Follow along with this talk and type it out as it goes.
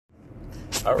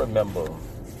I remember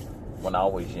when I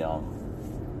was young.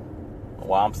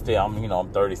 Well, I'm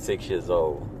 36 years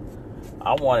old.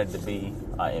 I wanted to be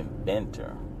an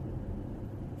inventor.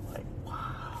 Like,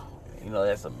 wow,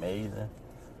 that's amazing.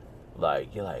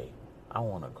 Like, you're like, I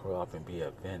want to grow up and be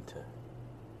an inventor.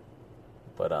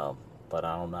 But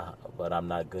I'm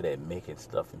not good at making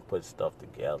stuff and put stuff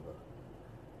together.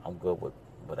 I'm good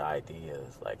with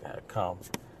ideas. Like, I come,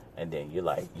 and then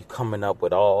you're coming up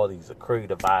with all these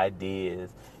creative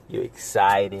ideas. You're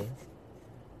excited,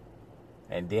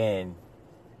 and then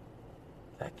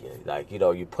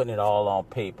you're putting it all on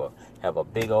paper. Have a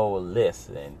big old list,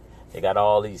 and they got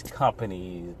all these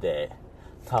companies that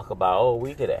talk about, oh,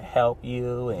 we could help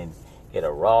you and get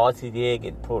a royalty there,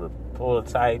 get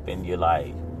prototype, and you're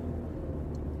like,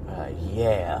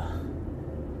 yeah.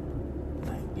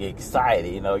 You're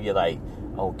excited, you're like,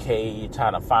 okay, you're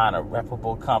trying to find a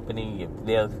reputable company,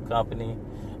 there's a company,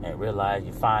 and realize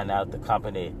you find out the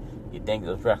company you think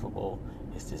is reputable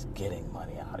is just getting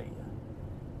money out of you.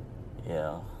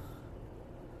 You're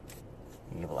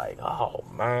like, oh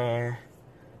man,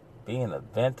 being an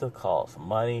inventor costs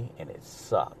money and it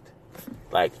sucked.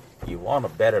 Like, you want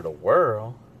to better the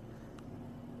world,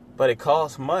 but it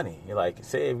costs money. You're like,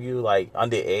 say if you like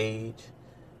underage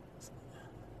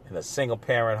in a single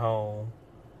parent home,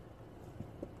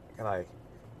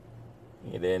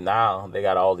 then now they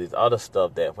got all these other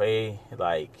stuff that way,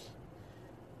 like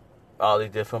all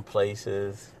these different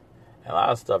places, and a lot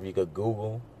of stuff you could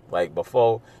Google. Like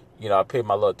before, I paid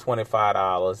my little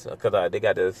 $25 because they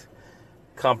got this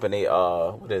company.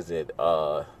 What is it?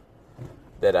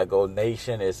 That I go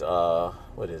nation is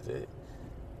what is it?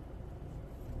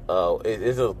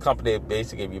 It's a company that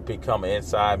basically, if you become an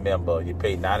inside member, you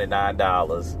pay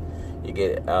 $99. You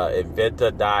get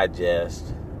Inventor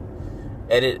Digest,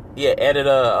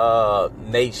 Editor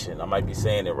Nation. I might be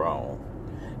saying it wrong.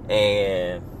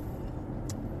 And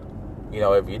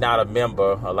if you're not a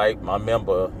member, or like my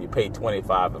member, you pay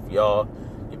 $25. If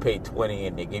you pay $20,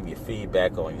 and they give you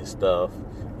feedback on your stuff,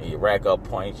 and you rack up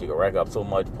points. You can rack up so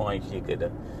much points you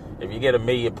could. If you get 1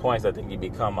 million points, I think you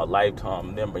become a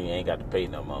lifetime member. You ain't got to pay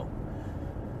no more.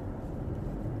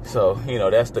 So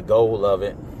that's the goal of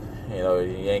it.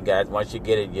 You ain't got, once you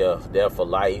get it, you're there for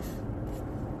life.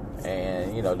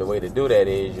 And the way to do that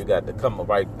is you got to come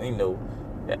right. The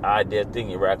idea thing,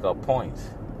 you rack up points,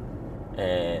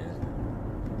 and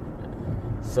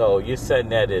so you're sitting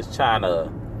there just trying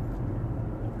to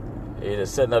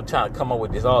come up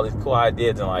with all these cool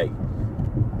ideas, and like,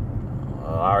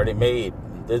 I already made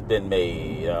this, been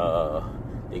made.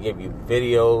 They give you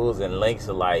videos and links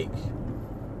of like,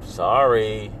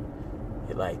 sorry.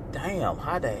 You're like, damn,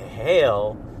 how the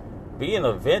hell being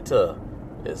an inventor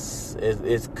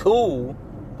is cool,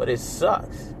 but it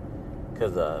sucks.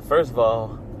 Because first of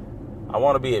all, I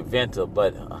want to be an inventor,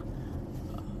 but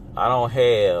I don't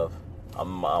have.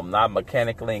 I'm not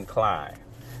mechanically inclined.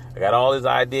 I got all these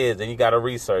ideas, then you got to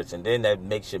research, and then that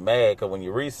makes you mad because when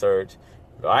you research,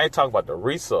 I ain't talking about the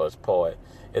research part.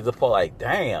 It's the part like,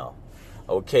 damn,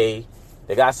 okay,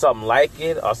 they got something like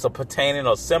it or some pertaining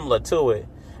or similar to it,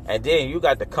 and then you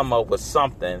got to come up with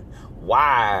something.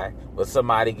 Why would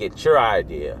somebody get your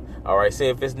idea? All right, say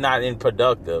if it's not in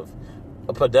production,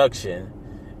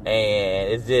 and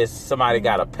it's just somebody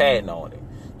got a patent on it,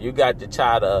 you got to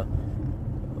try to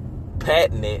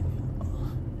patent it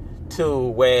to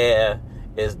where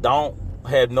it don't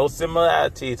have no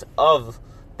similarities of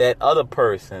that other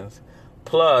person's.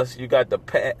 Plus, you got to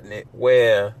patent it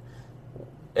where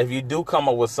if you do come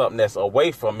up with something that's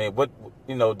away from it, what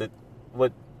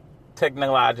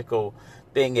technological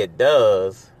thing it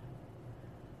does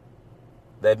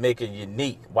that make it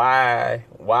unique. Why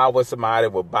would somebody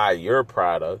buy your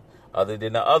product other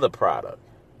than the other product?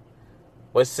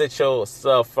 What sets your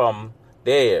stuff from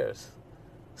theirs?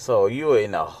 So you're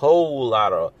in a whole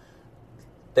lot of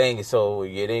things. So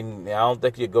I don't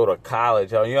think you go to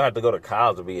college. You don't have to go to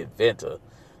college to be an inventor,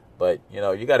 but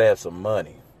you got to have some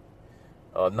money.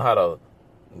 Know how to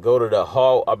go to the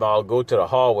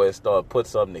hardware store and put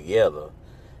something together.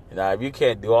 If you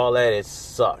can't do all that, it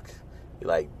sucks. You're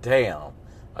like, damn.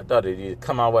 I thought that you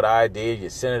come out with an idea, you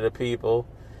send it to people,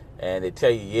 and they tell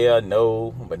you yeah,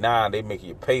 no, but now they make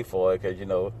you pay for it because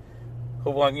who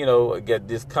want get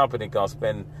this company gonna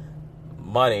spend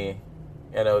money,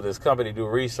 this company do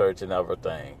research and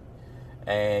everything,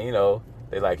 and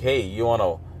they like, hey, you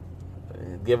wanna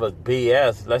give us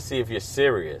BS? Let's see if you're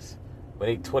serious. We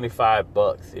need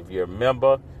 $25. If you're a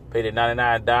member, pay the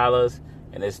 $99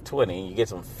 and it's $20. And you get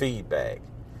some feedback.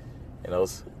 You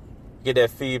get that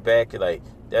feedback. You're like,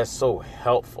 that's so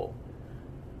helpful.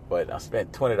 But I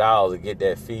spent $20 to get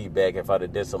that feedback if I'd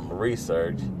have did some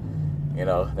research. You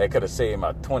know, that could have saved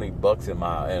my $20 in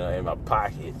my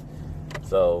pocket.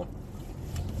 So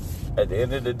at the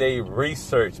end of the day,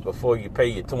 research before you pay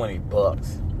your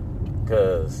 $20,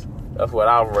 because that's what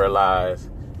I realized.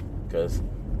 Because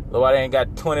nobody ain't got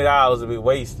 $20 to be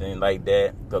wasting like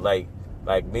that. Cause like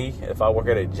me, if I work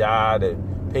at a job that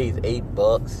pays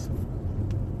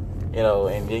 $8, you know,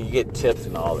 and then you get tips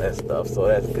and all that stuff, so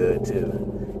that's good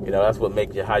too. You know, that's what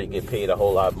makes how you get paid a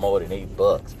whole lot more than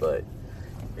 $8. But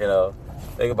you know,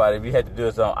 think about it. If you had to do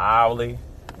it on hourly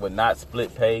with not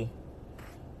split pay,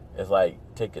 it's like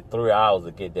take it 3 hours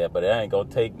to get that. But it ain't gonna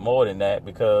take more than that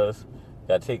because you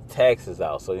gotta take taxes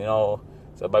out. So you know,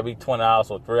 so it might be $20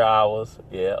 for 3 hours.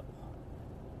 Yeah.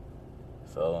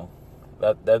 So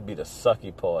that'd be the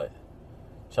sucky part.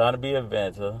 Trying to be an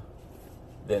inventor.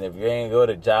 Then if you ain't go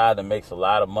to a job that makes a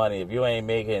lot of money, if you ain't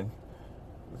making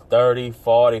 $30,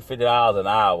 $40, $50 an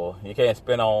hour, you can't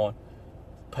spend on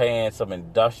paying some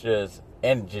industrious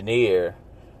engineer.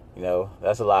 You know,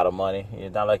 that's a lot of money.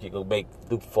 It's not like you go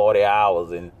do 40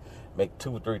 hours and make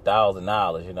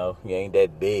 $2,000-$3,000. You know, you ain't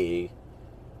that big.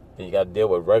 Then you got to deal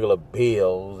with regular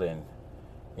bills, and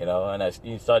you know, and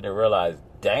you start to realize,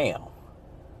 damn,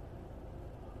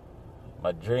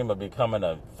 my dream of becoming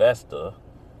an investor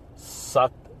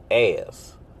sucked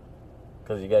ass.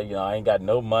 Because I ain't got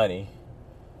no money.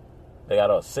 They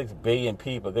got 6 billion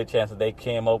people. Good chance that they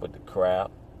came up with the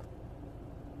crap.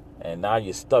 And now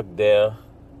you're stuck there,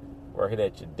 working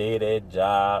at your dead-end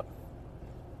job,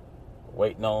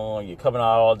 waiting on you coming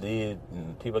out all these,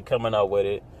 and people coming up with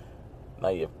it. Now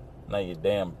you're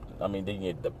then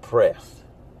you're depressed.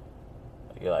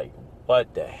 You're like,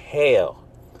 what the hell?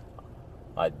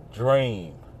 My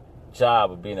dream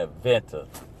job of being an inventor.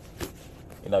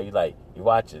 You know, you're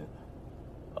watching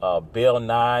Bill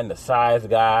Nye, the Science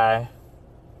Guy,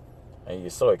 and you're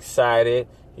so excited.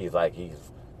 He's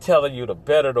telling you to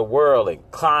better the world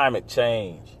and climate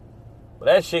change. But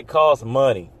that shit costs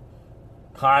money.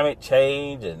 Climate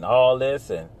change and all this,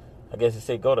 and I guess you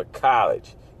say go to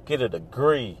college, get a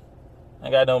degree. I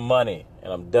ain't got no money,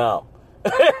 and I'm dumb.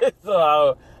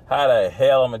 So how the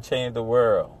hell I'm gonna change the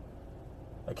world?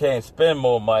 I can't spend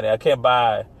more money. I can't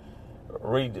buy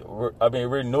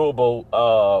renewable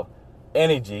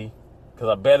energy because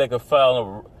I barely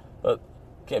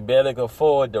can barely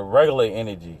afford the regular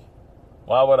energy.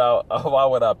 Why would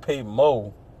I pay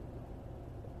more?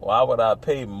 Why would I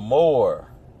pay more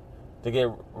to get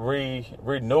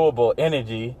renewable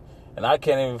energy, and I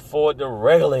can't even afford the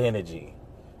regular energy?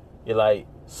 You're like,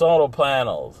 solar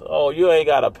panels. Oh, you ain't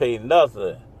gotta pay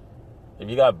nothing. If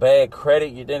you got bad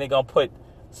credit, you then they gonna put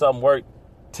something worth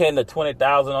 $10,000 to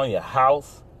 $20,000 on your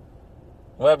house.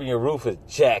 What if your roof is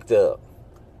jacked up?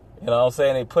 You know what I'm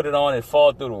saying? They put it on and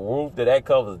fall through the roof. That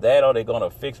covers that, or they gonna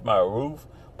fix my roof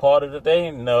part of the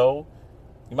thing? No.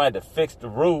 You might have to fix the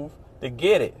roof to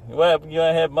get it. What if you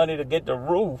ain't have money to get the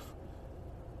roof?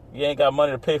 You ain't got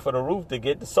money to pay for the roof to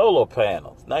get the solar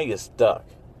panels. Now you're stuck.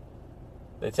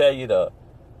 They tell you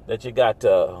that you got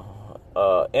to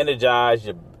energize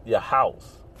your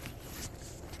house.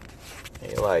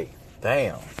 And you're like,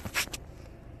 damn.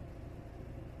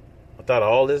 I thought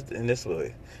all this in this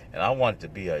way. And I wanted to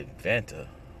be an inventor.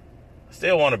 I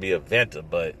still want to be an inventor,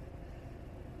 but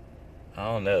I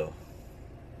don't know.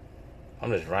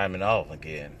 I'm just rhyming off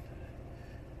again.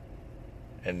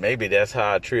 And maybe that's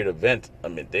how I treat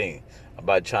thing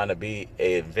about trying to be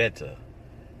an inventor.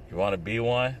 You want to be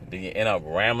one, then you end up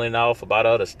rambling off about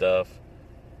other stuff,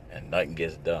 and nothing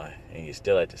gets done. And you're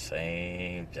still at the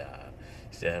same job,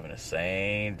 still having the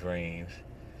same dreams,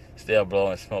 still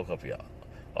blowing smoke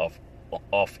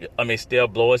still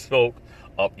blowing smoke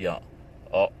up your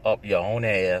own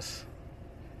ass,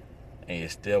 and you're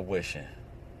still wishing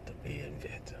to be an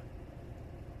inventor.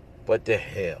 What the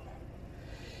hell?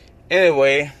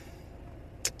 Anyway,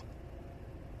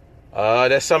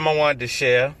 that's something I wanted to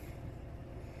share.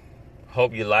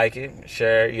 Hope you like it.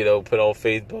 Share it, put on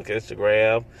Facebook,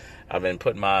 Instagram. I've been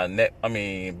putting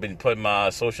my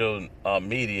social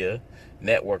media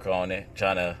network on it,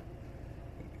 trying to,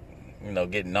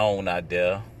 get known out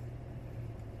there.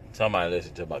 Somebody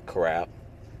listen to my crap.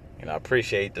 I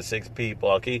appreciate the 6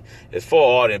 people. It's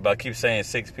 4 audience, but I keep saying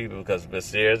 6 people because it's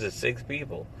serious. It's 6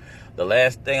 people. The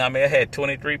last thing I had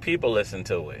 23 people listen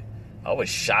to it. I was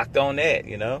shocked on that,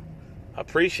 I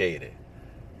appreciate it.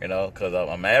 Because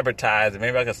I'm advertising.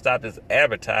 Maybe I can stop this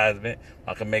advertisement.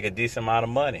 I can make a decent amount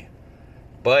of money.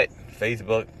 But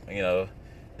Facebook, the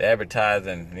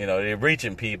advertising, they're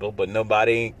reaching people, but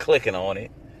nobody ain't clicking on it.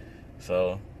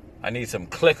 So I need some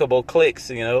clickable clicks,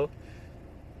 so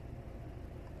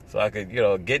I could,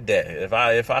 get that.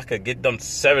 If I could get them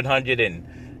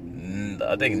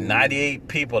 798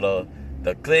 people to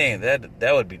the thing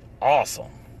that would be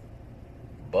awesome,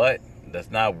 but that's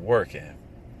not working,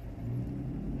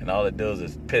 and all it does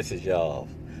is pisses you off.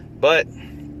 But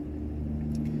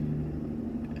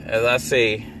as I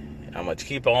say, I'm gonna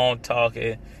keep on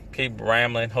talking, keep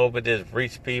rambling, hope it just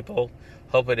reach people,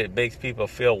 hope it makes people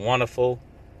feel wonderful,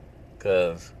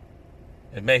 because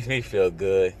it makes me feel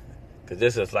good. Because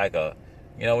this is like when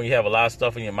you have a lot of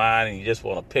stuff in your mind and you just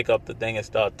want to pick up the thing and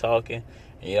start talking,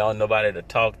 and you don't have nobody to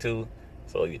talk to,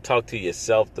 so you talk to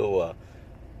yourself through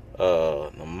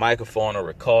a microphone or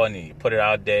recording, and you put it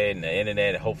out there in the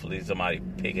internet, and hopefully somebody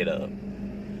pick it up.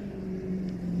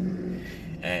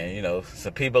 And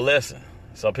some people listen.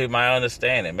 Some people might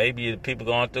understand it. Maybe the people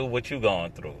going through what you're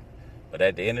going through. But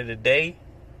at the end of the day,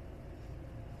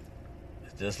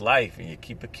 it's just life, and you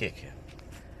keep it kicking.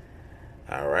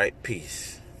 All right,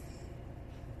 peace.